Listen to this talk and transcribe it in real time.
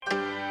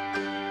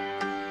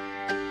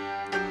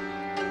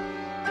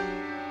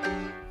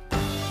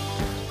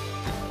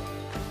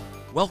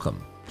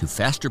Welcome to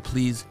Faster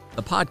Please,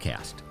 the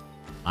podcast.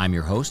 I'm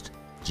your host,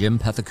 Jim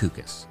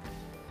Pethokoukis.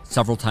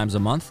 Several times a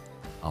month,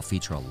 I'll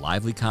feature a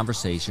lively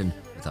conversation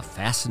with a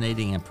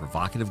fascinating and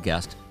provocative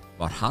guest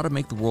about how to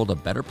make the world a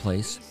better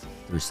place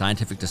through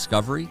scientific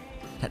discovery,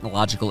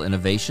 technological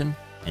innovation,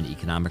 and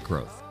economic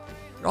growth.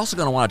 You're also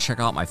going to want to check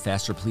out my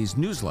Faster Please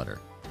newsletter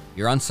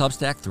here on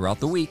Substack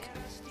throughout the week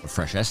for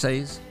fresh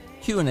essays,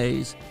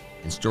 Q&As,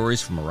 and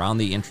stories from around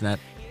the internet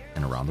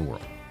and around the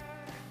world.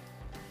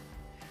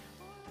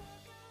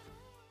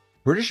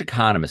 British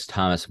economist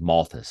Thomas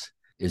Malthus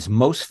is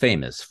most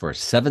famous for a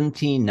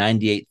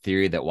 1798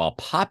 theory that while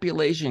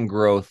population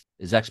growth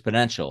is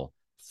exponential,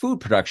 food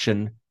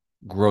production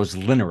grows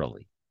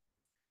linearly.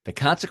 The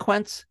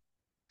consequence?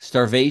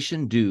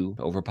 Starvation due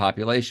to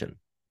overpopulation.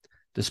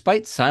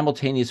 Despite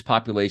simultaneous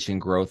population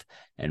growth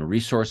and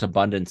resource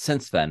abundance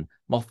since then,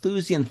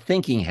 Malthusian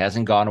thinking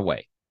hasn't gone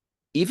away.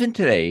 Even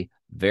today,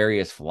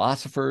 various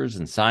philosophers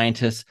and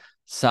scientists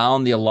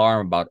sound the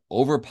alarm about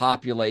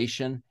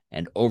overpopulation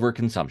and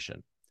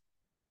overconsumption.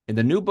 In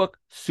the new book,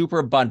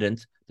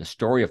 Superabundance, the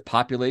story of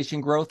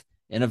population growth,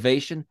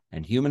 innovation,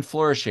 and human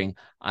flourishing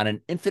on an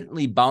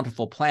infinitely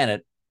bountiful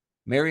planet,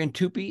 Marian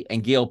Tupy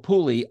and Gail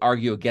Pooley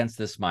argue against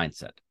this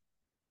mindset.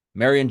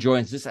 Marian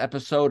joins this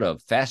episode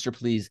of Faster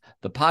Please,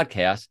 the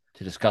podcast,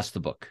 to discuss the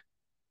book.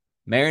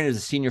 Marian is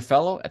a senior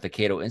fellow at the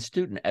Cato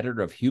Institute and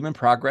editor of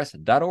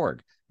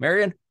humanprogress.org.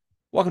 Marian,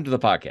 welcome to the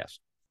podcast.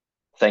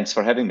 Thanks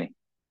for having me.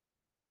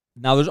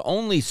 Now, there's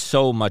only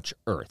so much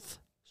Earth.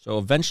 So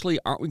eventually,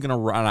 aren't we going to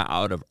run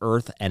out of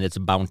Earth and its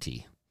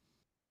bounty?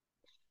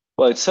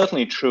 Well, it's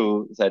certainly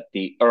true that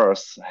the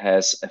Earth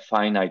has a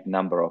finite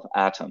number of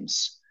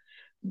atoms,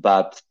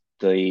 but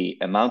the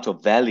amount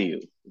of value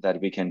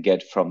that we can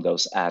get from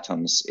those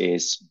atoms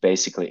is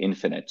basically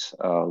infinite.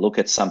 Look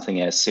at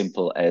something as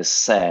simple as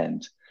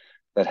sand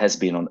that has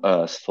been on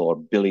Earth for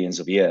billions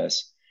of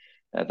years.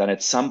 Then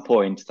at some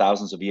point,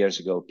 thousands of years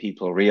ago,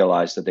 people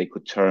realized that they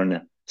could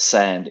turn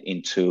sand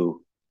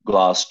into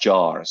glass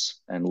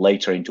jars and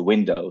later into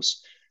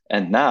windows.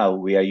 And now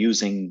we are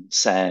using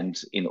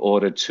sand in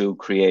order to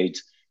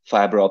create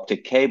fiber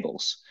optic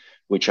cables,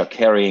 which are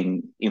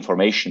carrying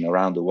information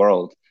around the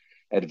world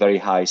at very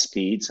high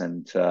speeds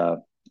and a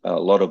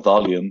lot of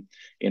volume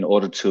in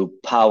order to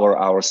power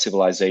our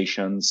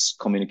civilization's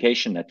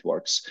communication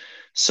networks.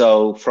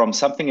 So from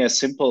something as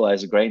simple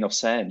as a grain of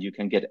sand, you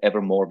can get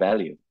ever more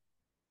value.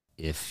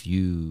 If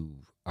you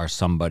are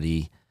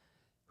somebody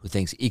who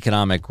thinks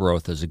economic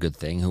growth is a good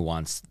thing, who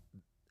wants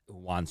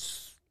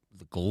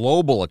the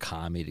global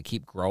economy to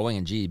keep growing,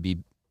 and it'd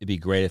be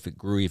great if it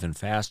grew even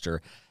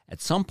faster.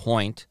 At some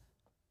point,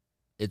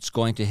 it's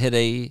going to hit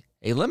a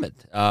limit.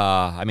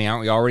 Aren't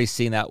we already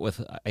seeing that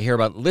I hear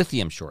about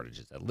lithium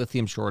shortages, that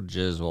lithium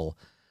shortages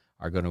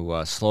are going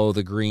to slow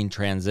the green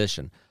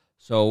transition.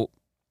 So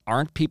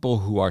aren't people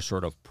who are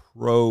sort of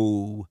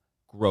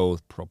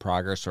pro-growth,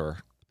 pro-progress, or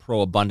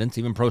pro-abundance,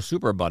 even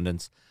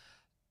pro-superabundance,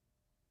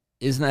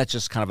 isn't that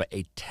just kind of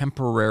a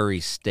temporary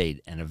state?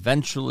 And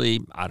eventually,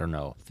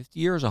 50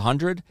 years,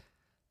 100,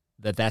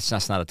 that's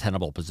just not a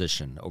tenable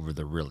position over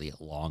the really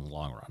long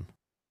run?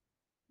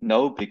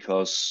 No,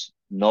 because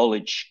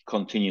knowledge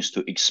continues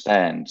to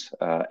expand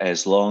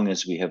as long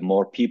as we have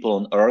more people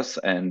on Earth,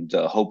 and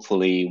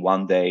hopefully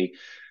one day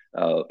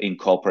in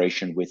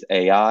cooperation with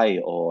AI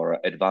or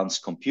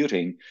advanced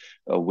computing,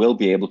 we'll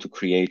be able to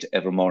create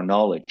ever more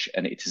knowledge.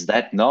 And it is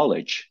that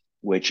knowledge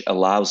which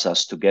allows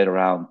us to get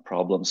around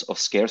problems of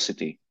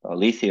scarcity.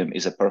 Lithium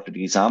is a perfect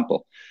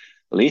example.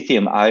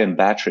 Lithium-ion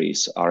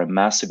batteries are a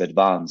massive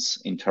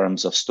advance in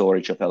terms of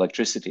storage of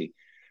electricity.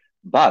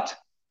 But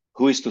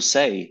who is to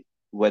say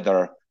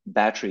whether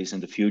batteries in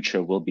the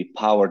future will be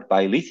powered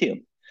by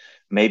lithium?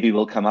 Maybe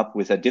we'll come up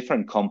with a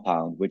different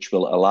compound which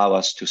will allow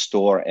us to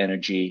store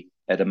energy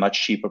at a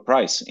much cheaper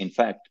price. In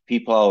fact,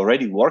 people are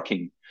already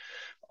working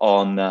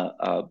on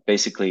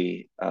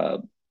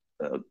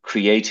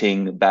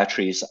creating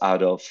batteries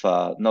out of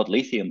not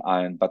lithium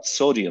ion, but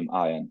sodium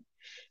ion,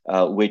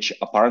 which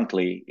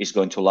apparently is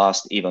going to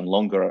last even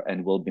longer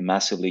and will be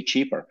massively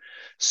cheaper.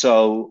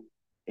 So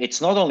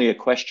it's not only a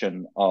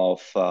question of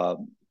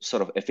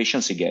sort of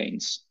efficiency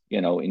gains.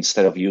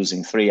 Instead of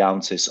using 3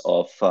 ounces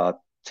of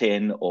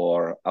tin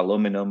or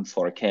aluminum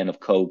for a can of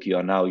Coke, you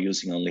are now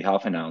using only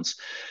half an ounce.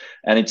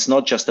 And it's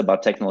not just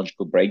about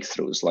technological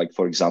breakthroughs, like,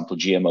 for example,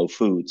 GMO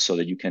food, so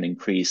that you can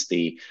increase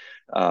the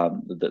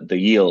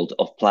yield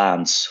of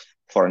plants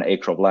for an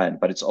acre of land,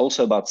 but it's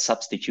also about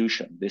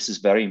substitution. This is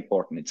very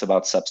important. It's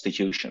about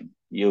substitution.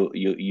 You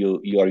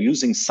are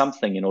using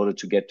something in order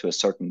to get to a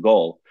certain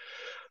goal,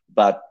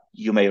 but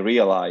you may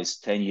realize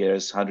 10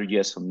 years, 100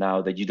 years from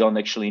now that you don't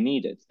actually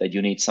need it, that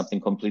you need something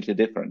completely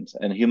different.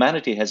 And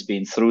humanity has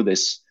been through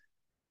this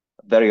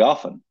very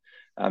often.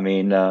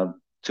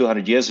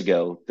 200 years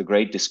ago, the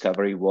great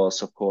discovery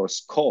was, of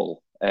course,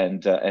 coal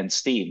and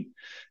steam.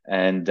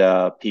 And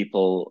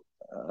people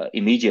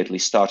immediately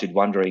started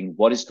wondering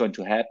what is going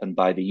to happen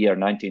by the year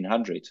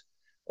 1900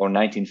 or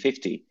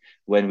 1950,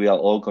 when we are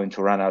all going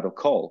to run out of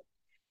coal.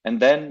 And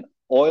then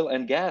oil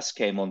and gas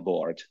came on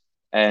board.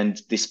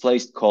 and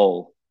displaced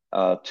coal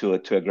to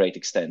a great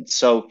extent.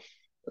 So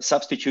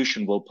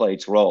substitution will play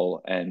its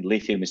role, and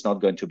lithium is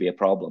not going to be a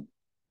problem.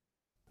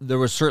 There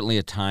was certainly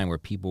a time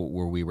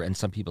where we were, and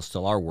some people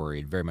still are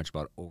worried very much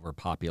about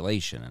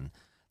overpopulation, and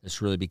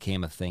this really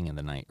became a thing in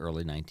the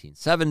early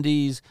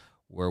 1970s,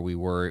 where we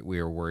were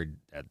worried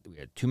that we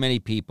had too many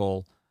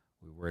people.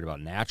 We were worried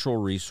about natural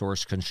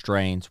resource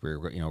constraints. We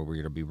were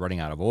going to be running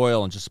out of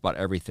oil and just about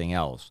everything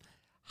else.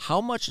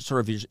 How much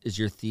sort of is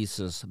your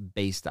thesis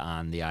based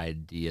on the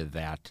idea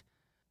that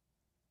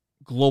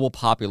global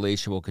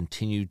population will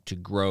continue to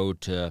grow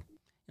to,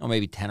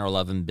 maybe 10 or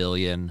 11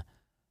 billion,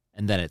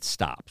 and then it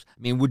stops?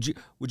 I mean, would you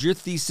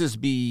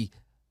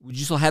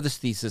still have this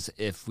thesis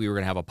if we were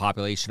going to have a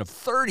population of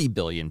 30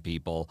 billion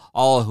people,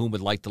 all of whom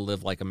would like to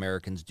live like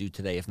Americans do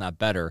today, if not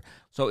better?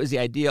 So is the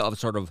idea of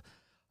sort of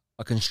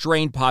a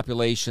constrained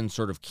population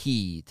sort of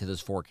key to this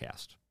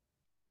forecast?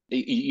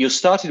 You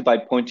started by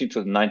pointing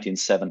to the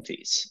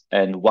 1970s.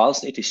 And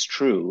whilst it is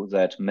true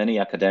that many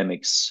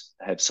academics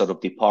have sort of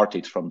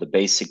departed from the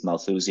basic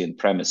Malthusian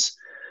premise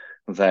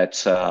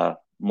that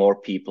more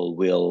people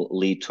will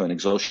lead to an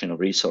exhaustion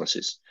of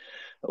resources,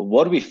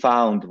 what we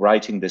found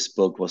writing this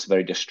book was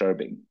very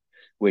disturbing,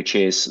 which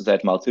is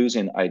that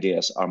Malthusian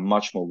ideas are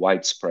much more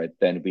widespread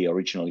than we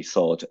originally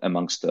thought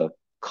amongst the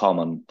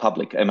common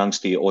public,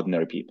 amongst the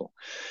ordinary people.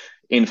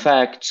 In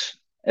fact,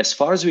 as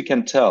far as we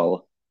can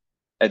tell,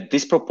 a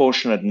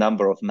disproportionate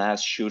number of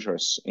mass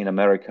shooters in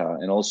America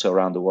and also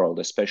around the world,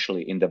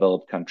 especially in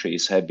developed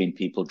countries, have been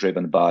people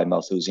driven by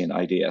Malthusian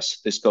ideas.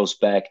 This goes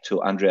back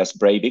to Andreas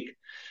Breivik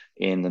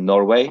in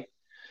Norway,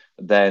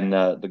 then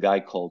the guy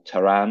called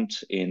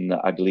Tarrant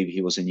I believe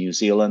he was in New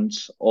Zealand,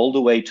 all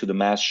the way to the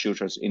mass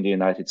shooters in the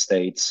United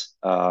States.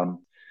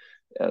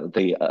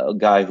 The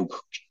guy who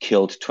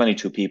killed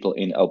 22 people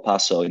in El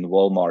Paso in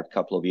Walmart a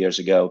couple of years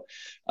ago.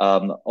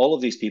 All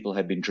of these people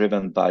have been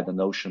driven by the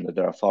notion that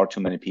there are far too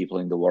many people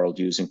in the world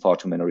using far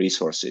too many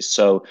resources.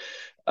 So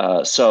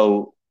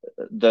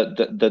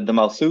the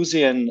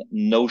Malthusian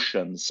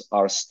notions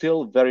are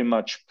still very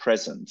much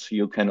present.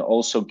 You can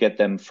also get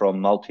them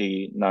from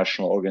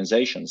multinational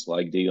organizations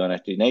like the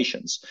United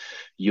Nations.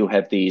 You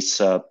have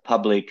these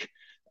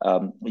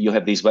you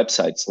have these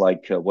websites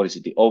like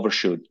the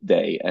Overshoot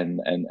Day and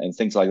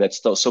things like that.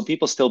 So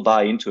people still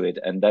buy into it,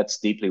 and that's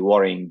deeply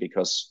worrying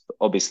because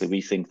obviously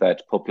we think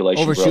that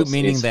population overshoot growth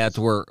meaning that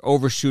we're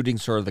overshooting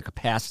sort of the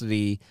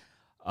capacity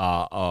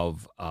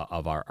of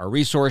our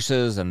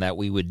resources, and that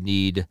we would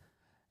need,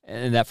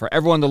 and that for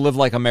everyone to live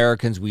like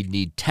Americans, we'd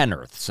need 10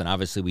 Earths, and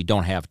obviously we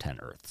don't have 10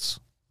 Earths.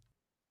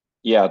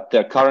 Yeah,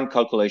 the current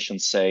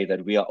calculations say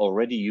that we are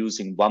already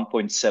using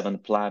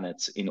 1.7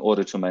 planets in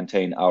order to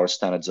maintain our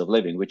standards of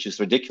living, which is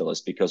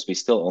ridiculous because we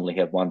still only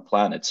have one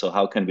planet. So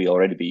how can we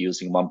already be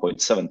using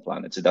 1.7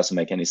 planets? It doesn't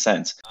make any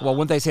sense. Well,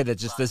 wouldn't they say that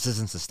just this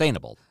isn't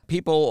sustainable?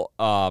 People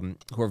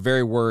who are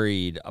very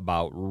worried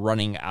about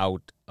running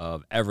out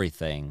of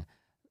everything,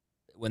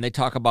 when they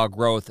talk about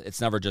growth,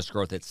 it's never just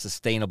growth, it's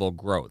sustainable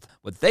growth.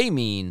 What they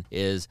mean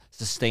is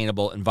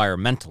sustainable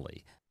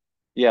environmentally.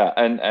 Yeah,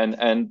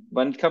 and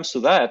when it comes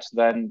to that,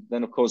 then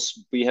of course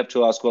we have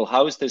to ask, well,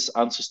 how is this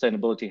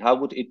unsustainability? How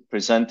would it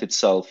present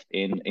itself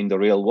in the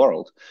real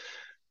world?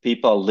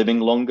 People are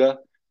living longer.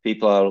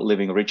 People are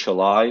living richer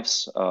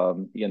lives.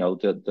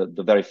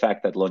 The very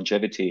fact that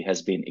longevity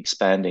has been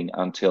expanding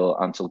until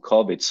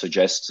COVID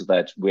suggests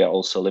that we are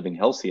also living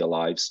healthier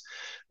lives.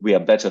 We are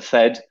better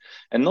fed,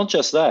 and not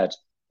just that.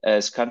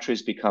 As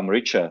countries become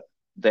richer,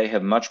 they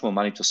have much more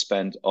money to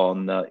spend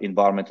on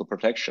environmental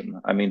protection.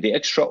 I mean, the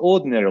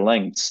extraordinary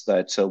lengths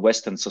that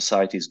Western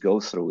societies go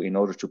through in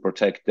order to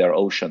protect their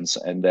oceans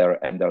and their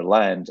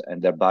land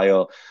and their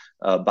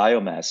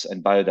biomass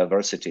and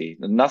biodiversity.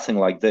 Nothing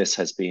like this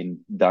has been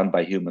done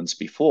by humans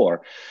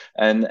before,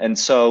 and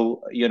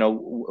so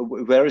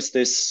where is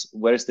this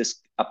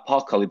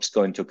apocalypse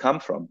going to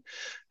come from?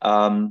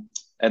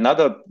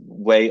 Another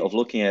way of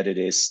looking at it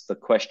is the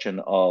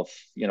question of,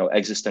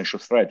 existential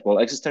threat. Well,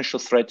 existential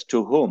threat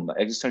to whom?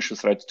 Existential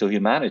threat to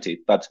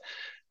humanity. But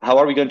how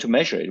are we going to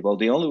measure it? Well,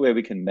 the only way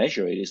we can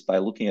measure it is by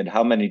looking at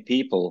how many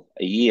people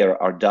a year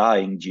are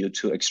dying due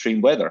to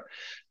extreme weather.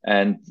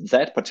 And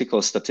that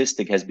particular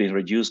statistic has been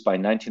reduced by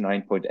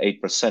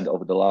 99.8%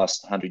 over the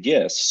last 100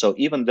 years. So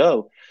even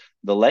though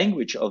the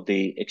language of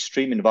the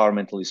extreme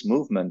environmentalist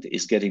movement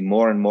is getting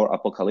more and more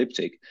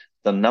apocalyptic,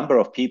 the number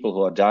of people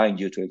who are dying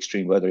due to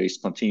extreme weather is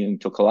continuing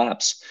to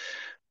collapse.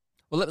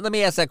 Well, let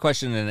me ask that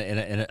question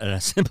in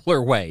a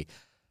simpler way.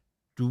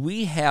 Do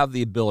we have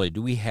the ability,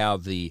 do we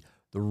have the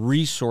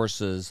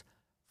resources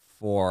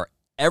for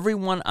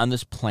everyone on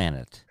this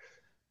planet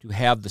to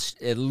have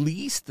at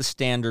least the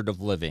standard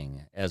of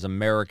living as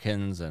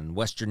Americans and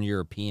Western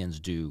Europeans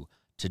do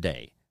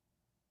today?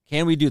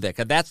 Can we do that?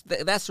 Because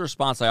that's the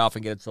response I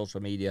often get at social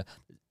media,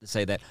 to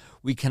say that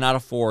we cannot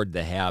afford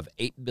to have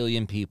 8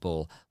 billion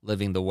people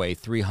living the way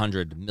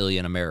 300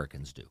 million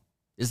Americans do.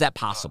 Is that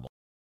possible?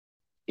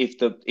 if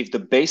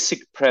the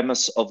basic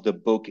premise of the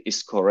book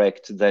is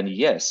correct, then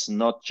yes,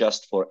 not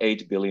just for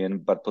 8 billion,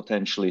 but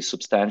potentially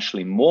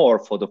substantially more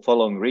for the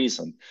following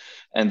reason.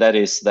 And that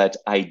is that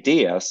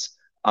ideas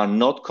are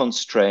not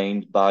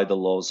constrained by the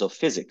laws of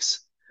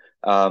physics.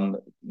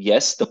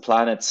 Yes, the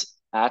planet's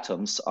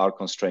atoms are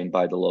constrained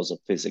by the laws of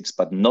physics,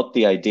 but not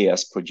the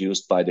ideas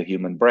produced by the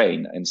human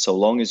brain. And so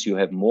long as you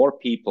have more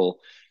people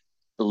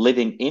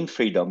living in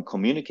freedom,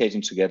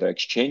 communicating together,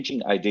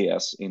 exchanging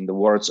ideas, in the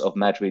words of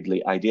Matt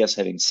Ridley, ideas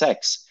having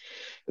sex,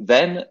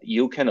 then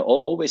you can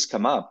always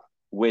come up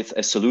with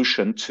a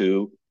solution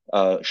to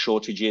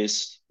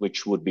shortages,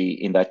 which would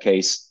be, in that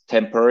case,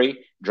 temporary,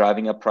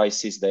 driving up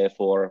prices,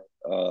 therefore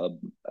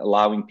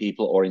allowing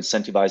people or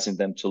incentivizing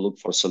them to look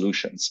for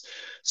solutions.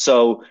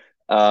 So,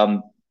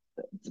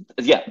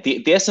 yeah,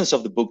 the essence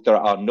of the book, there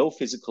are no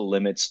physical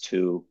limits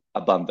to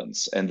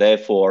abundance, and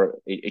therefore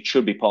it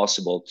should be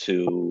possible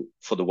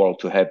for the world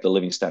to have the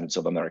living standards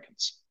of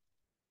Americans.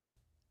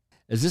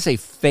 Is this a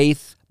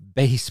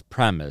faith-based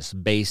premise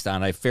based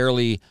on a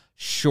fairly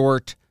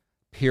short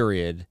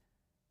period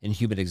in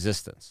human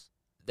existence?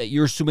 That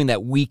you're assuming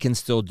that we can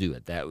still do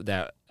it,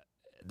 that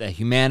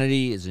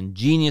humanity is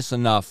ingenious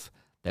enough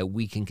that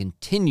we can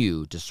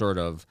continue to sort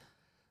of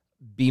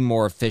be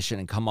more efficient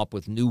and come up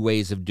with new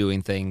ways of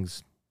doing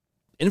things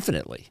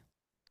infinitely?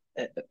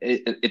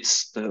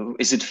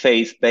 Is it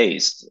faith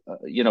based?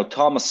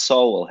 Thomas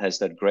Sowell has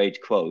that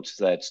great quote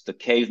that the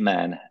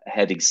caveman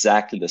had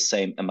exactly the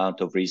same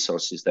amount of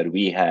resources that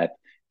we have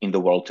in the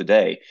world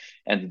today,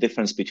 and the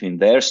difference between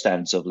their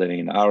standards of living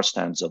and our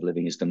standards of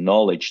living is the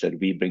knowledge that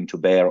we bring to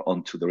bear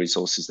onto the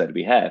resources that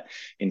we have.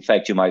 In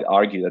fact, you might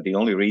argue that the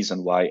only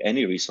reason why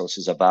any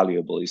resources are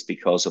valuable is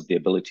because of the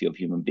ability of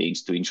human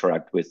beings to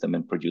interact with them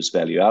and produce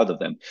value out of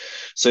them.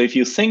 So if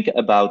you think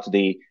about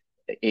the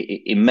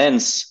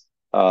immense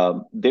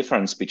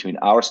difference between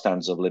our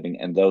standards of living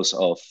and those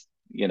of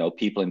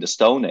people in the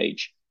Stone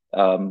Age,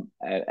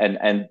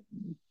 and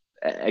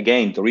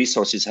again, the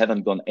resources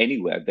haven't gone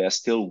anywhere; they're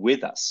still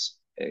with us,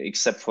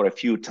 except for a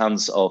few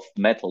tons of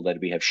metal that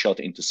we have shot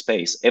into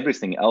space.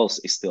 Everything else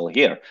is still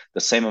here. The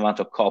same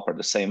amount of copper,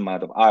 the same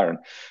amount of iron.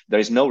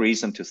 There is no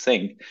reason to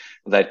think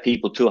that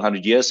people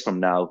 200 years from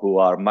now who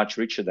are much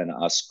richer than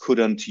us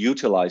couldn't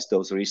utilize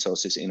those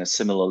resources in a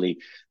similarly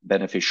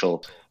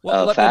beneficial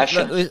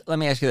fashion. Let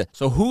me ask you this.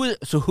 So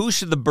who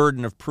should the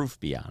burden of proof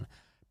be on?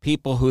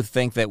 People who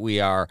think that we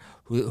are,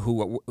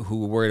 who are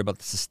worried about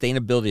the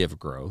sustainability of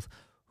growth,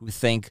 who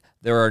think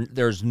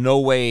there's no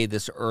way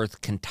this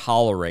earth can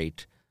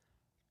tolerate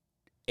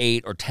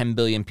 8 or 10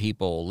 billion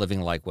people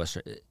living like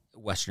Western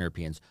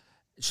Europeans.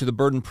 Should the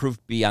burden of proof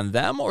be on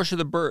them, or should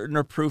the burden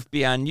of proof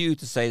be on you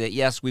to say that,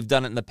 yes, we've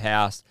done it in the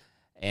past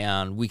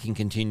and we can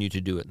continue to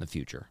do it in the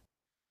future?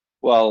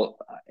 Well,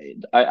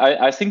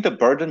 I think the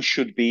burden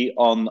should be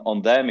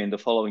on them in the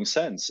following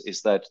sense,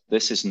 is that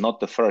this is not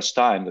the first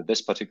time that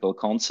this particular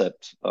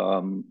concept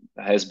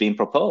has been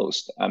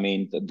proposed. I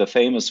mean, the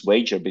famous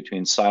wager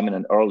between Simon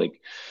and Ehrlich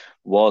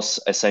was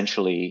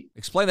essentially...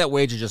 Explain that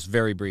wager just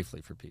very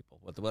briefly for people.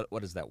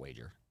 What is that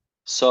wager?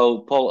 So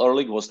Paul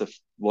Ehrlich was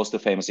the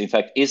famous, in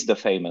fact, is the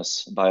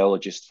famous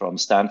biologist from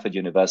Stanford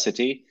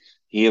University.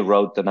 He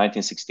wrote the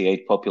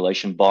 1968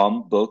 Population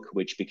Bomb book,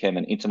 which became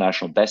an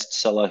international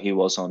bestseller. He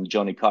was on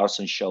Johnny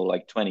Carson's show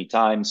like 20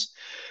 times,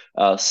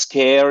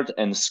 scared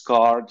and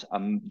scarred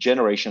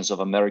generations of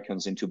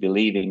Americans into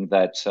believing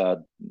that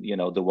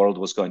the world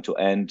was going to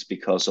end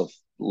because of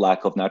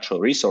lack of natural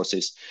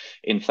resources.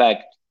 In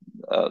fact,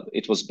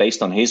 it was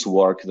based on his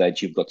work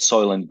that you've got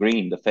Soylent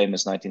Green, the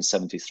famous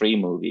 1973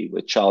 movie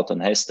with Charlton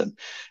Heston.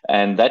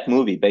 And that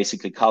movie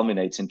basically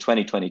culminates in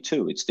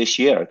 2022. It's this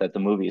year that the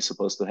movie is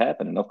supposed to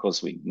happen. And of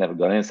course, we never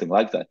got anything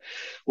like that.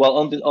 Well,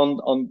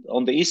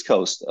 on the East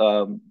Coast,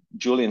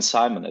 Julian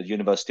Simon at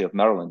University of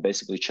Maryland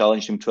basically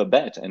challenged him to a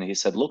bet. And he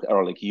said, look,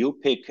 Ehrlich, you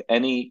pick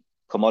any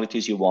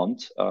commodities you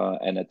want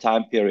and a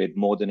time period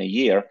more than a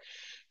year.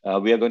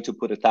 We are going to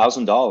put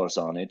 $1,000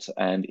 on it.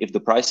 And if the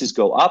prices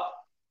go up,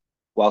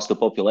 whilst the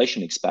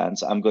population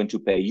expands, I'm going to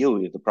pay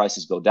you. If the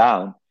prices go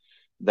down,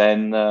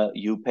 then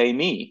you pay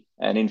me.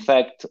 And in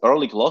fact,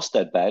 Ehrlich lost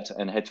that bet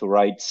and had to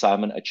write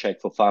Simon a check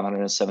for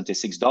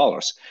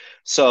 $576.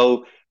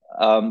 So,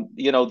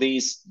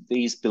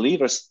 these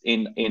believers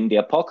in the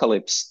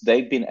apocalypse,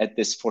 they've been at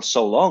this for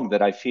so long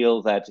that I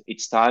feel that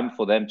it's time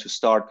for them to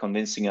start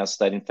convincing us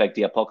that, in fact,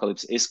 the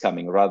apocalypse is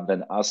coming, rather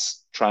than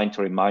us trying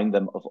to remind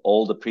them of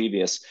all the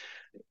previous,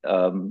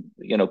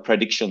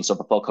 predictions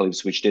of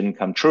apocalypse which didn't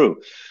come true.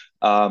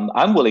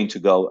 I'm willing to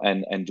go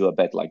and do a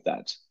bet like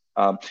that.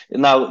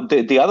 Now,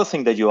 the other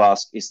thing that you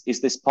ask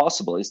is this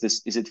possible?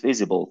 Is it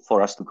feasible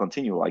for us to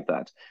continue like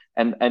that?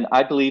 And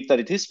I believe that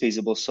it is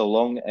feasible so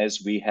long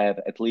as we have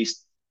at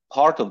least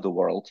part of the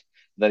world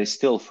that is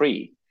still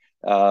free,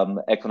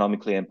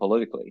 economically and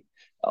politically.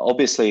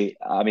 Obviously,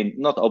 I mean,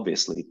 not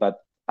obviously, but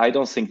I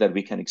don't think that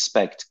we can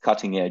expect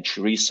cutting edge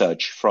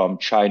research from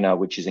China,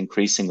 which is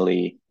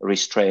increasingly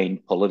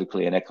restrained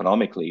politically and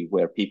economically,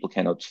 where people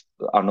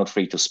are not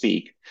free to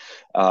speak,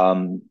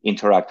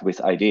 interact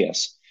with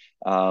ideas.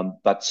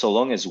 But so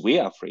long as we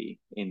are free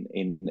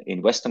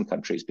in Western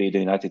countries, be it the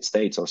United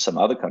States or some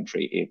other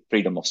country, if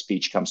freedom of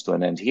speech comes to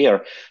an end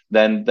here,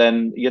 then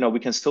we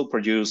can still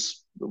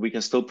produce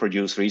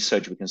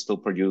research, we can still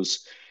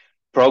produce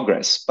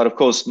progress. But of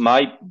course,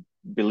 my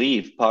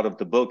belief, part of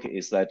the book,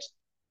 is that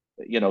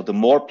the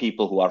more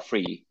people who are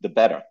free, the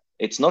better.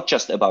 It's not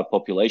just about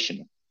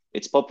population;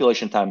 it's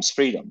population times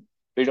freedom.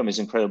 Freedom is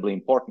incredibly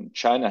important.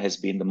 China has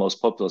been the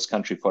most populous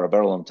country for a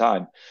very long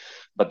time,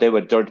 but they were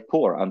dirt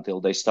poor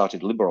until they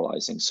started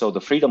liberalizing. So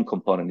the freedom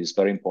component is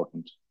very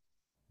important.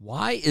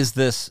 Why is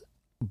this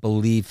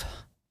belief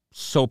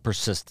so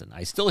persistent?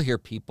 I still hear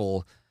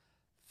people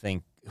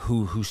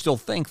who still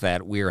think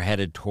that we're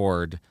headed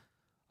toward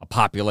a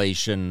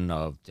population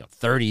of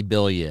 30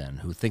 billion,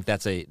 who think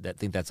that's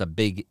a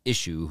big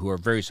issue, who are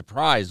very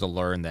surprised to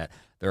learn that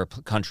there are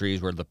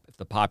countries where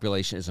the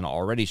population isn't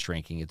already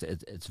shrinking;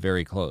 it's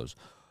very close.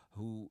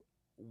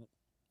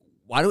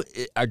 Why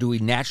do we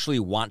naturally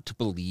want to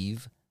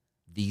believe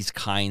these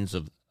kinds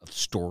of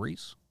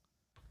stories?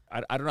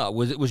 I don't know.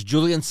 Was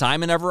Julian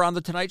Simon ever on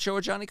the Tonight Show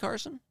with Johnny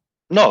Carson?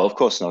 No, of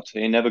course not.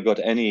 He never got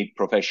any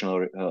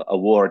professional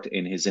award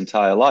in his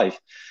entire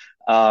life.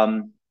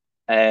 Um,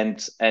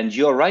 and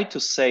you're right to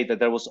say that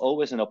there was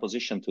always an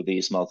opposition to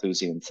these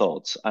Malthusian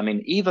thoughts. I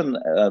mean, even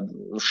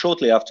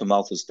shortly after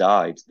Malthus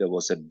died, there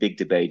was a big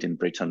debate in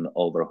Britain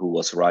over who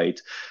was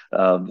right.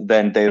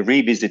 Then they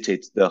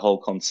revisited the whole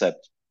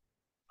concept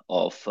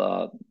of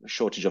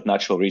shortage of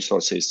natural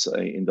resources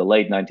in the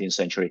late 19th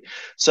century.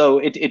 So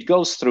it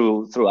goes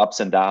through ups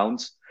and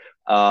downs.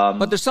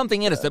 But there's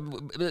something in us that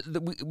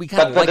we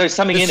kind of But like. there's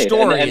something The in it.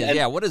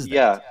 story what is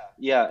that?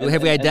 Yeah.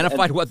 Have we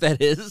identified what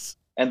that is?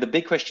 And the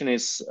big question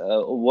is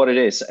what it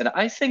is. And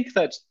I think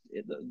that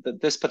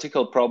this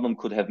particular problem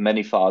could have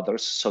many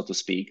fathers, so to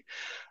speak.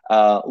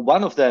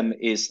 One of them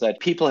is that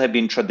people have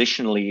been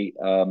traditionally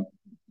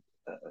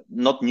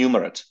not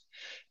numerate.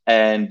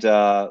 And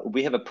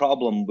we have a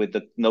problem with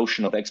the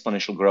notion of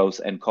exponential growth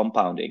and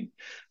compounding.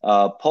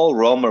 Paul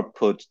Romer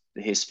put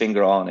his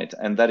finger on it,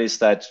 and that is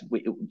that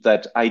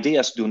that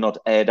ideas do not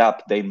add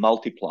up; they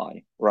multiply,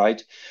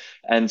 right?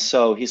 And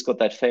so he's got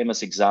that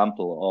famous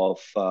example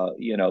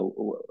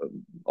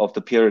of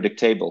the periodic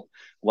table.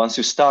 Once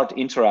you start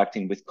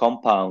interacting with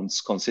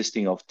compounds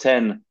consisting of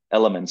 10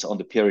 elements on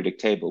the periodic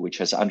table, which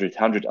has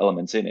 100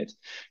 elements in it,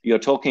 you're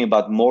talking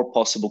about more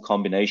possible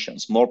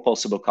combinations, more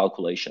possible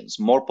calculations,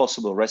 more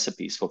possible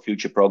recipes for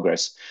future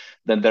progress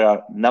than there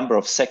are number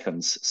of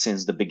seconds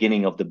since the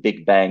beginning of the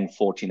Big Bang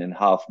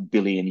 14.5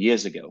 billion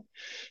years ago.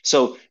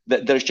 So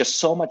there's just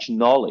so much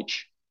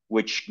knowledge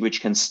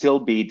which can still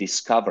be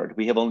discovered.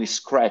 We have only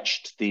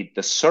scratched the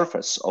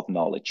surface of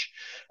knowledge.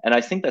 And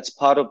I think that's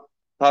part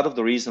of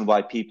the reason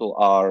why people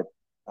are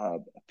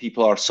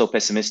so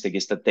pessimistic,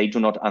 is that they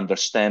do not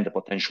understand the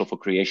potential for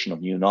creation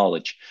of new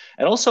knowledge.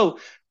 And also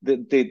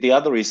the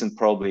other reason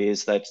probably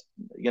is that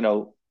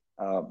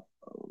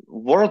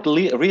world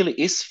really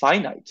is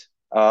finite.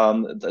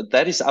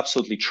 That is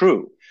absolutely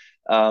true.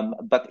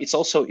 But it's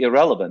also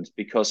irrelevant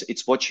because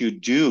it's what you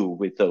do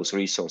with those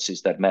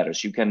resources that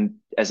matters. You can,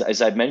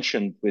 as I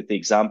mentioned with the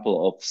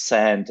example of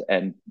sand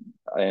and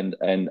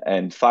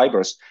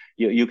fibers,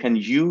 you can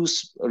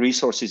use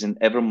resources in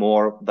ever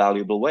more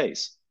valuable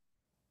ways.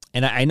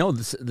 And I know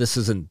this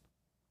isn't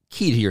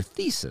key to your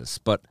thesis,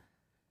 but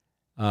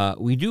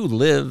we do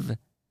live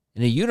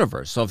in a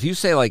universe. So if you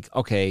say like,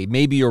 okay,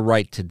 maybe you're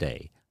right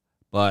today,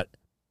 but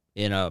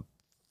in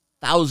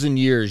 1,000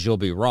 years you'll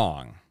be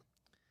wrong.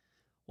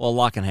 Well, a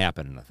lot can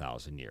happen in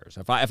 1,000 years.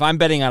 If I'm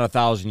betting on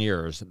 1,000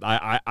 years,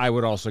 I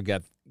would also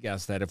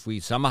guess that if we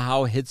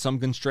somehow hit some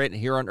constraint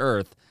here on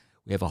Earth,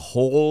 we have a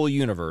whole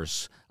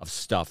universe of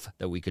stuff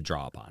that we could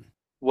draw upon.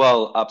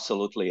 Well,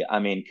 absolutely. I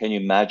mean, can you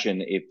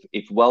imagine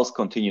if wealth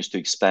continues to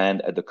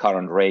expand at the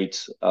current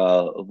rate,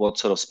 what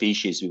sort of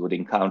species we would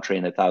encounter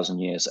in 1,000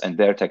 years and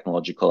their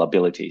technological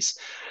abilities?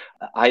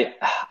 A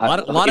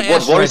lot of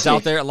asteroids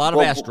out there. A lot of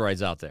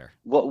asteroids out there.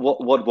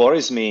 What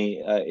worries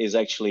me is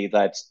actually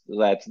that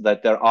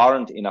there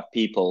aren't enough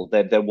people,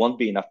 that there won't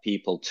be enough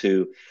people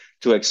to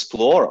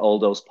explore all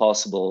those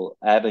possible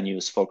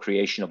avenues for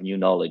creation of new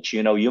knowledge.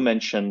 You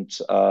mentioned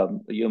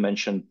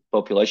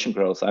population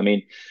growth. I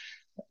mean,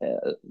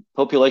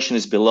 population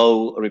is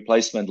below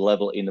replacement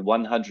level in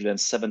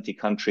 170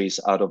 countries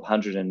out of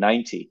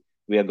 190.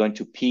 We are going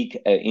to peak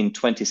in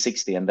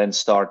 2060 and then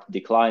start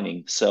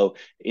declining. So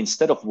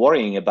instead of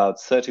worrying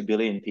about 30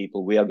 billion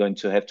people, we are going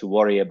to have to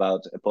worry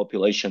about a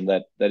population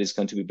that is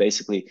going to be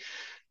basically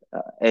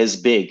as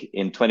big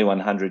in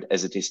 2100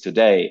 as it is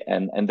today,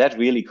 and that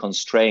really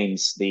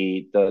constrains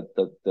the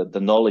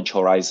knowledge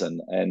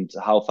horizon and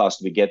how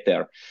fast we get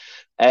there.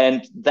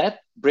 And that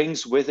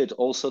brings with it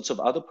all sorts of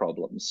other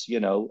problems.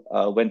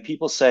 When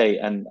people say,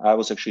 and I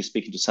was actually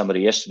speaking to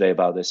somebody yesterday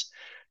about this,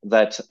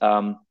 that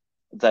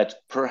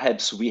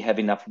perhaps we have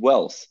enough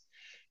wealth.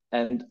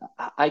 And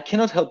I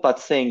cannot help but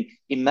think,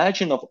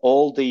 imagine of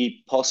all the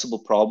possible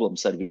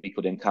problems that we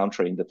could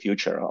encounter in the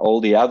future, all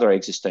the other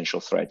existential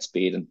threats,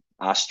 be it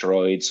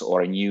asteroids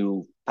or a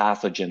new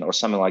pathogen or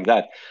something like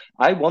that.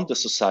 I want the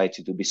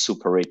society to be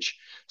super rich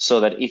so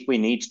that if we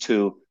need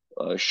to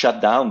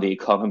shut down the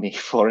economy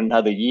for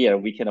another year,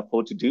 we can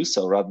afford to do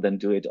so rather than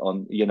do it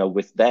on,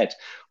 with debt.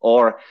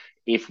 Or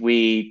if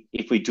we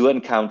do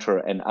encounter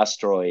an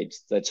asteroid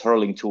that's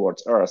hurling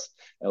towards Earth,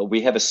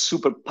 we have a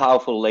super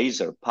powerful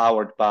laser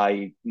powered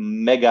by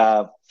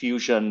mega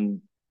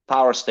fusion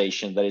power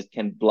station that it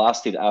can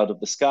blast it out of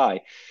the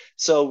sky.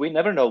 So we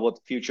never know what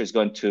future is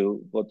going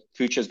to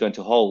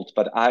hold.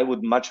 But I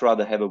would much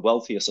rather have a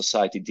wealthier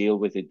society deal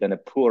with it than a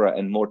poorer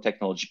and more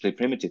technologically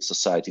primitive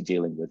society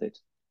dealing with it.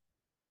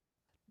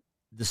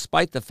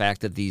 Despite the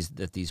fact that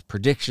these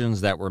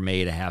predictions that were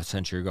made a half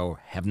century ago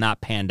have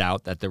not panned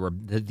out, that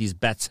these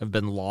bets have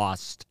been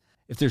lost,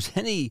 if there's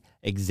any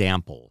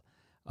example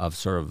of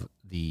sort of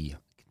the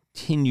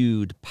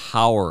continued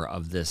power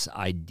of this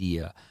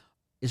idea,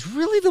 is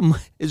really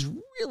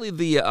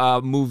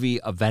the movie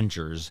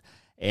Avengers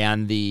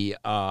and the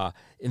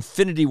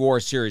Infinity War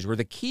series, where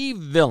the key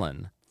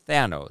villain,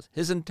 Thanos,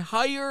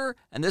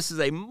 and this is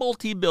a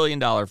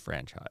multi-billion-dollar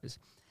franchise,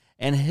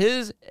 and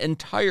his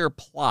entire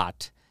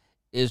plot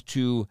is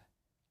to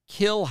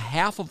kill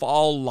half of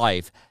all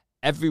life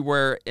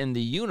everywhere in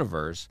the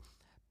universe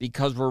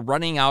because we're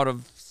running out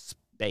of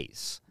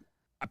space.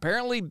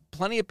 Apparently,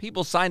 plenty of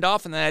people signed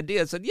off on that idea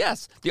and said,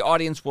 yes, the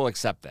audience will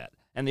accept that.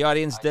 And the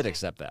audience did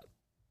accept that.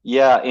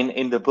 Yeah,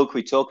 in the book,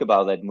 we talk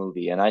about that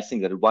movie, and I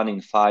think that 1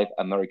 in 5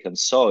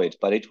 Americans saw it,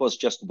 but it was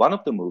just one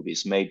of the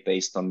movies made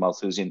based on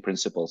Malthusian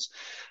principles.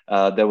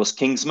 There was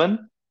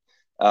Kingsman,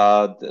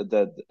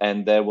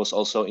 and there was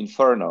also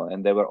Inferno,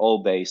 and they were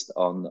all based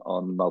on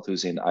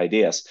Malthusian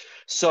ideas.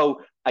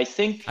 So I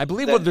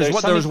believe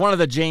there was one of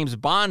the James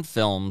Bond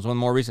films, one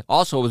more recent,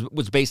 also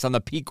was based on the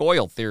peak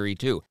oil theory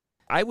too.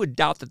 I would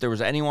doubt that there was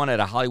anyone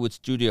at a Hollywood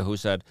studio who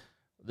said,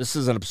 this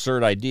is an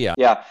absurd idea.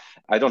 Yeah,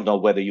 I don't know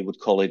whether you would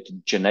call it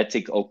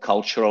genetic or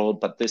cultural,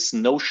 but this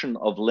notion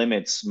of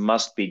limits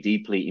must be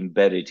deeply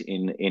embedded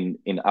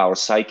in our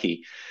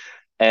psyche.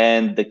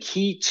 And the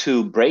key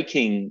to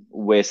breaking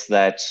with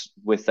that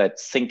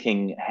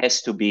thinking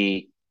has to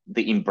be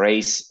the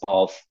embrace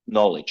of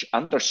knowledge,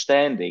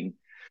 understanding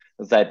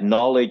that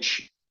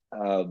knowledge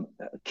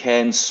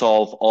can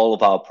solve all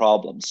of our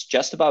problems.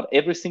 Just about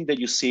everything that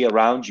you see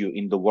around you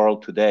in the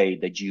world today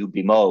that you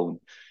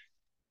bemoan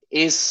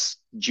is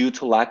due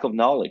to lack of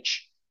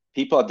knowledge.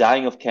 People are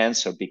dying of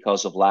cancer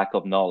because of lack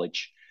of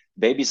knowledge.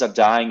 Babies are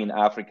dying in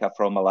Africa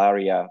from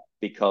malaria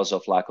because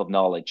of lack of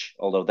knowledge,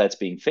 although that's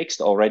being fixed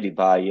already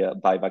by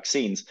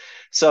vaccines.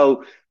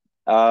 So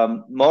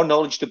more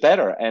knowledge, the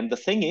better. And the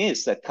thing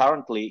is that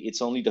currently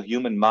it's only the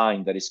human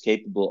mind that is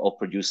capable of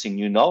producing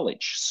new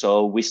knowledge.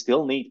 So we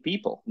still need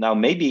people. Now,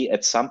 maybe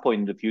at some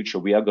point in the future,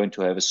 we are going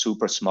to have a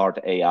super smart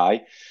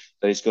AI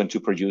that is going to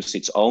produce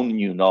its own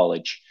new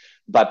knowledge.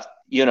 But,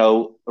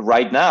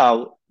 right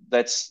now,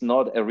 that's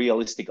not a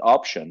realistic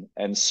option.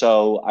 And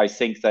so I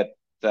think that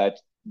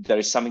there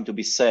is something to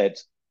be said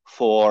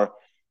for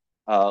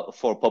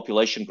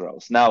population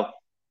growth. Now,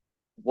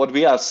 what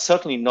we are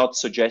certainly not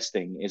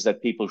suggesting is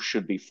that people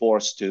should be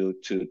forced to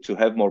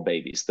have more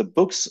babies. The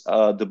book's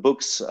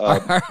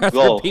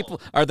goal.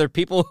 Are there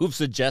people who've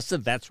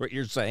suggested that's what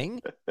you're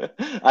saying?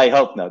 I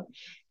hope not.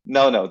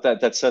 No,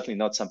 that's certainly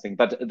not something.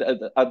 But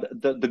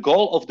the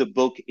goal of the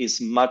book is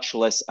much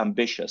less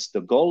ambitious.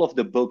 The goal of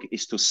the book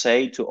is to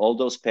say to all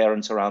those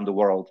parents around the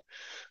world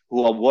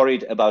who are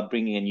worried about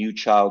bringing a new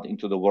child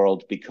into the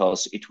world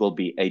because it will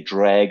be a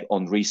drag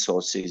on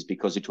resources,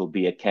 because it will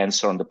be a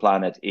cancer on the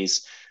planet,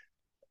 is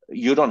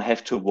you don't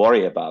have to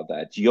worry about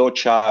that. Your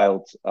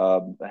child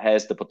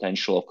has the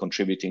potential of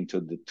contributing to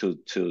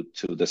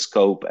the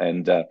scope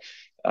and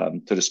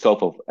to the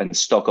scope of and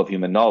stock of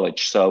human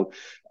knowledge. So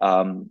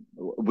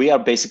we are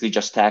basically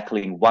just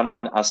tackling one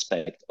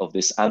aspect of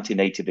this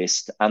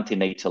anti-nativist,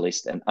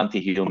 anti-natalist, and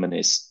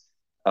anti-humanist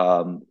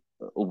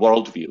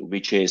worldview,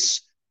 which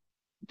is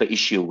the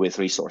issue with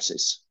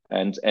resources.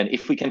 And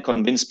if we can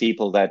convince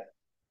people that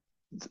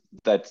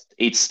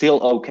it's still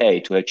okay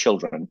to have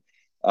children,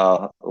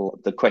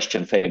 the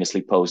question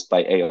famously posed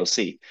by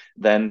AOC,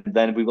 then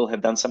we will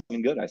have done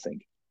something good, I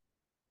think.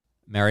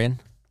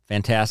 Marian,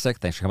 fantastic.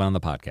 Thanks for coming on the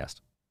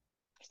podcast.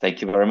 Thank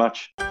you very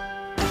much.